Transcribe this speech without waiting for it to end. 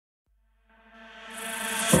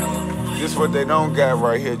This what they don't got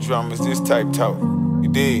right here, drummers. This type talk. You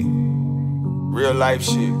dig? Real life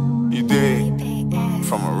shit. You dig?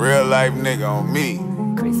 From a real life nigga on me.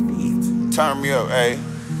 Turn me up, ayy.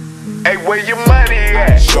 Hey, where your money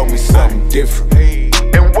at? Show me something different.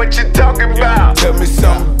 And what you talking about? Tell me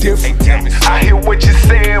something different. I hear what you're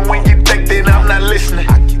saying when you think that I'm not listening.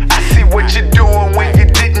 I see what you're doing when you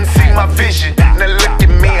didn't see my vision. Now look at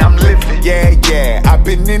me, I'm living. Yeah, I've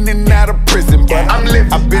been in and out of prison, but I'm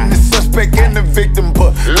living. I've been the suspect and the victim,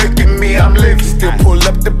 but Look at me, I'm living. still pull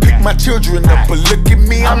up to pick my children up. But look at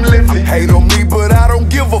me, I'm living. Hate on me, but I don't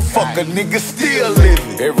give a fuck. A nigga still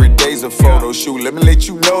living. Every day's a photo shoot. Let me let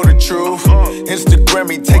you know the truth. Instagram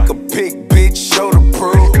me, take a pic, bitch, show the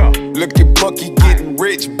proof. Look at Bucky getting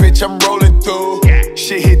rich, bitch, I'm rolling through.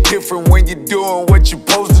 Shit hit different when you're doing what you're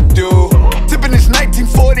supposed to do. Tipping this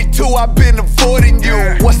 1942, I've been avoiding you.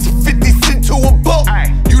 What's the 50 cent to a buck?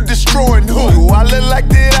 You destroying who? Do I look like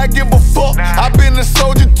that? I give a fuck. I've been a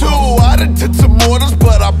soldier too. I done took some orders,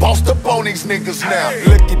 but I bossed up on these niggas now.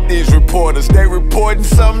 Look at these reporters, they reporting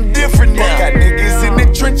something different now. Got niggas in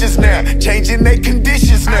the trenches now, changing their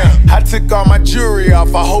conditions now. I took all my jewelry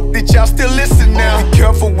off, I hope that y'all still listen now. Be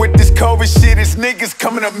careful with this COVID shit, it's niggas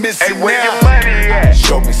coming up missing Hey, where now. your money at?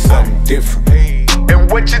 Show me something different. And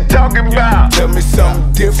what you talking about? Tell me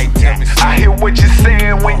something different. I hear what you're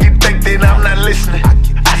saying when you think that I'm not listening.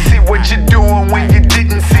 I see what you're doing when you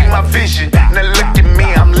didn't see my vision. Now look at me,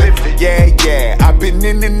 I'm living. Yeah, I've been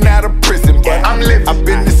in and out of prison, but I'm living. I've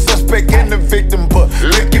been the suspect and the victim, but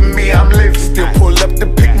Look at me, I'm living. still pull up to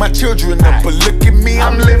pick my children up. But look at me,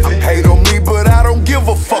 I'm living. Hate on me, but I don't give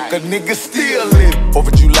a fuck. A nigga still living. 4th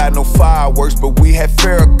of July, no fireworks, but we had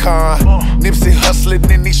Farrakhan. Nipsey hustling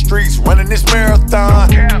in these streets, running this marathon.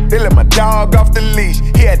 They let my dog off the leash,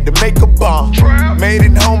 he had to make a bomb. Made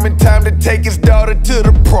it home in time to take his daughter to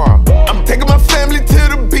the prom. I'm taking my family to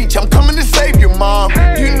the beach, I'm coming to save your mom.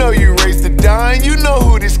 You know you raised the dime, you know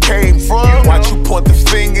who this came from. Watch you point the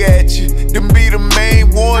finger at you, them be the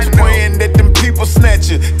main ones praying that them people snatch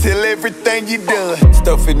you. Till everything you done.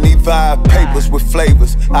 Stuffing these vibe papers with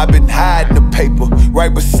flavors. I've been hiding the paper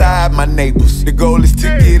right beside my neighbors. The goal is to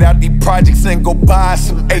get out these projects and go buy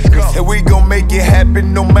some acres. And we gon' make it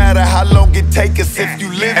happen no matter how long it take us if you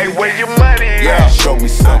live. Hey, where your money Yeah, at? show me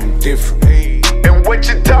something different. And what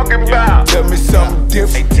you talking about? Tell me something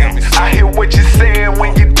different. I hear what you're saying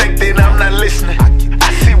when you think that I'm not listening.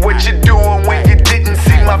 I see what you're doing when you didn't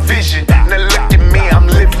see my vision. Now look at me, I'm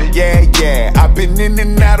living. Yeah, I've been in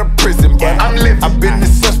and out of prison, but I'm living. I've been the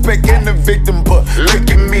suspect and the victim, but Look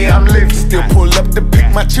at me, I'm living. still pull up to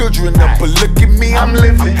pick my children up. But look at me, I'm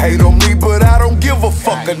living. Hate on me, but I don't give a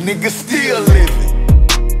fuck. A nigga still living.